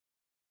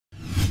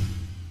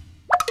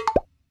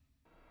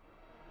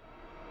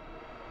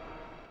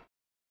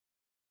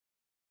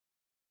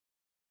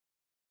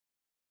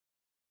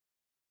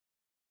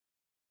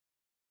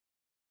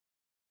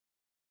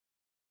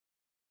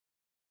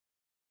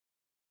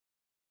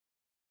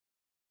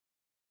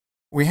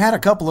We had a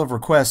couple of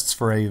requests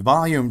for a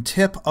volume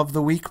tip of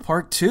the week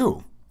part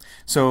 2.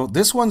 So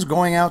this one's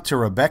going out to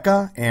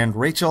Rebecca and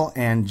Rachel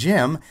and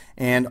Jim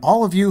and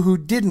all of you who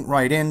didn't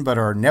write in but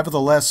are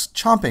nevertheless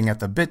chomping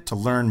at the bit to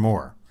learn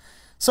more.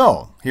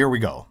 So here we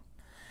go.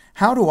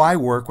 How do I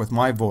work with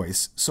my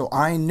voice so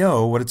I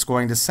know what it's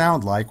going to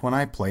sound like when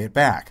I play it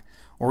back?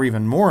 Or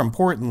even more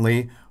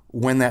importantly,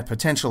 when that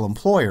potential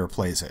employer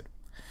plays it?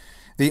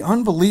 The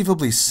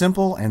unbelievably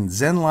simple and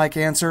zen-like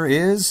answer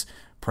is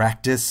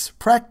practice,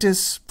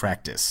 practice,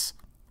 practice.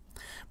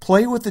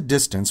 Play with the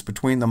distance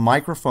between the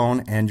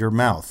microphone and your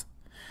mouth.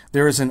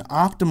 There is an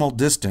optimal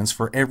distance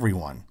for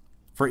everyone.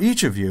 For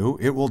each of you,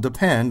 it will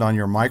depend on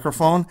your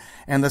microphone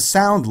and the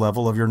sound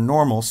level of your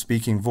normal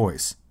speaking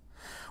voice.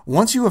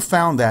 Once you have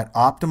found that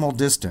optimal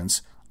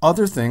distance,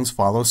 other things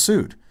follow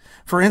suit.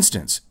 For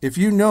instance, if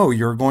you know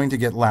you're going to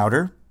get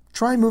louder,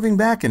 try moving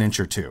back an inch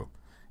or two.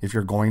 If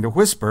you're going to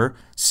whisper,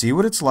 see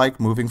what it's like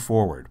moving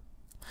forward.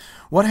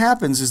 What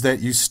happens is that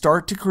you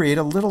start to create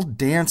a little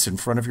dance in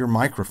front of your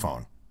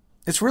microphone.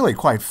 It's really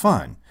quite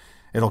fun.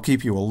 It'll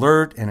keep you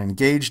alert and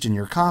engaged in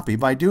your copy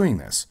by doing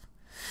this.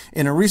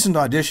 In a recent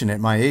audition at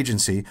my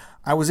agency,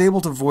 I was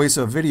able to voice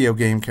a video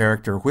game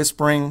character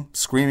whispering,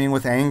 screaming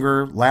with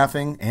anger,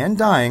 laughing, and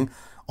dying,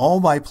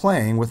 all by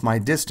playing with my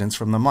distance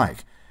from the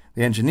mic.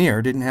 The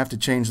engineer didn't have to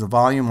change the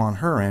volume on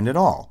her end at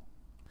all.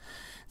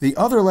 The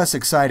other less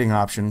exciting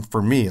option,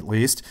 for me at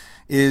least,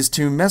 is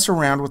to mess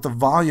around with the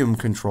volume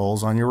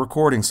controls on your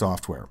recording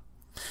software.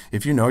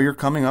 If you know you're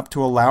coming up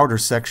to a louder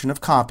section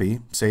of copy,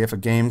 say if a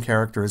game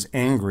character is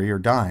angry or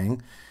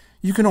dying,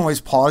 you can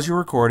always pause your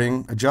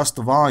recording, adjust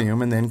the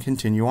volume, and then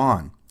continue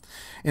on.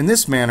 In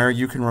this manner,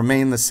 you can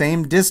remain the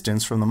same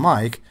distance from the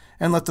mic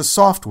and let the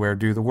software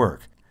do the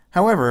work.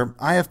 However,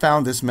 I have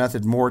found this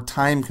method more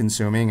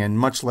time-consuming and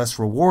much less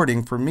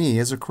rewarding for me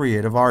as a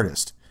creative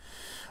artist.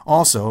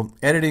 Also,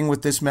 editing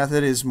with this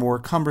method is more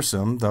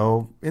cumbersome,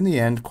 though in the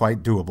end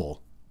quite doable.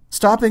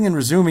 Stopping and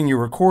resuming your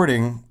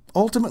recording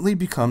ultimately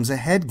becomes a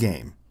head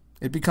game.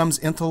 It becomes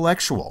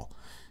intellectual,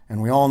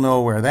 and we all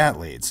know where that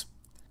leads.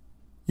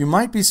 You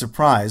might be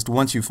surprised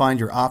once you find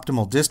your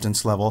optimal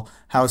distance level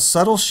how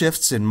subtle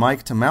shifts in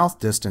mic to mouth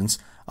distance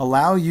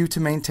allow you to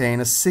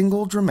maintain a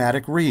single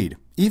dramatic read,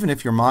 even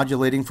if you're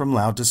modulating from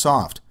loud to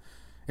soft.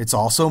 It's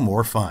also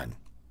more fun.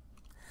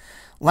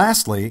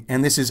 Lastly,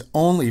 and this is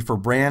only for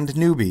brand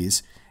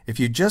newbies, if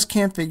you just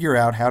can't figure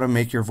out how to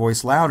make your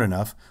voice loud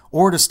enough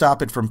or to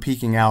stop it from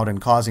peaking out and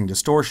causing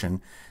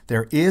distortion,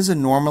 there is a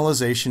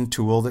normalization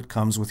tool that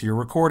comes with your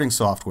recording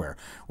software,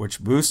 which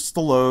boosts the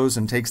lows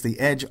and takes the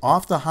edge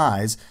off the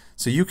highs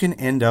so you can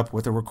end up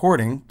with a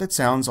recording that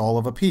sounds all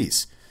of a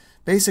piece.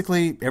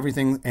 Basically,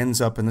 everything ends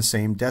up in the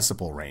same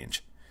decibel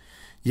range.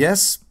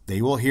 Yes,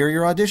 they will hear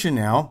your audition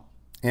now.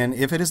 And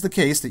if it is the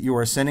case that you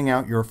are sending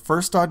out your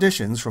first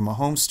auditions from a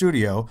home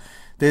studio,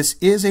 this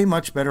is a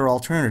much better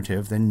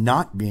alternative than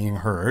not being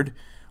heard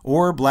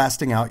or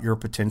blasting out your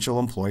potential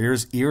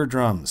employer's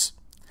eardrums.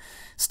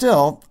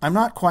 Still, I'm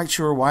not quite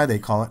sure why they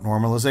call it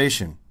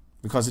normalization,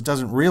 because it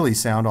doesn't really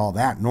sound all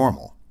that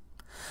normal.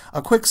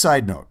 A quick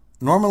side note,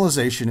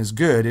 normalization is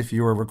good if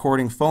you are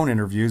recording phone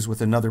interviews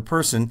with another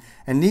person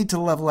and need to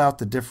level out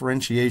the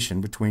differentiation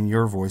between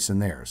your voice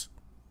and theirs.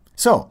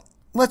 So,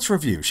 let's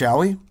review, shall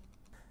we?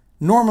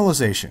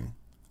 Normalization.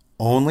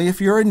 Only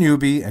if you're a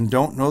newbie and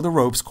don't know the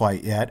ropes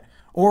quite yet,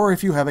 or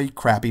if you have a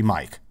crappy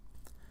mic.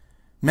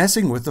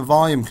 Messing with the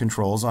volume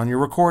controls on your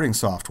recording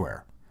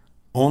software.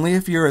 Only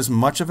if you're as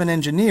much of an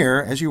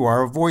engineer as you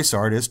are a voice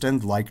artist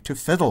and like to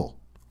fiddle.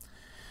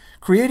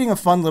 Creating a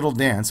fun little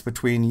dance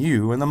between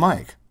you and the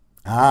mic.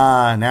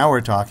 Ah, now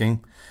we're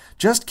talking.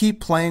 Just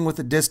keep playing with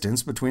the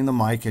distance between the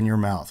mic and your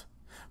mouth.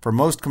 For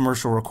most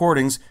commercial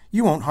recordings,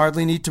 you won't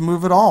hardly need to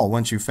move at all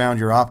once you've found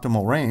your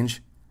optimal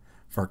range.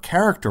 For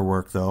character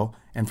work, though,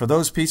 and for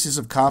those pieces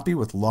of copy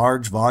with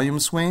large volume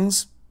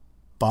swings,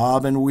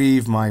 bob and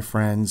weave, my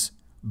friends.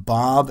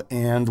 Bob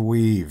and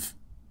weave.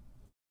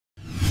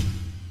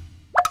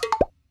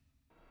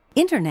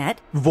 Internet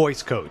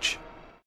Voice coach.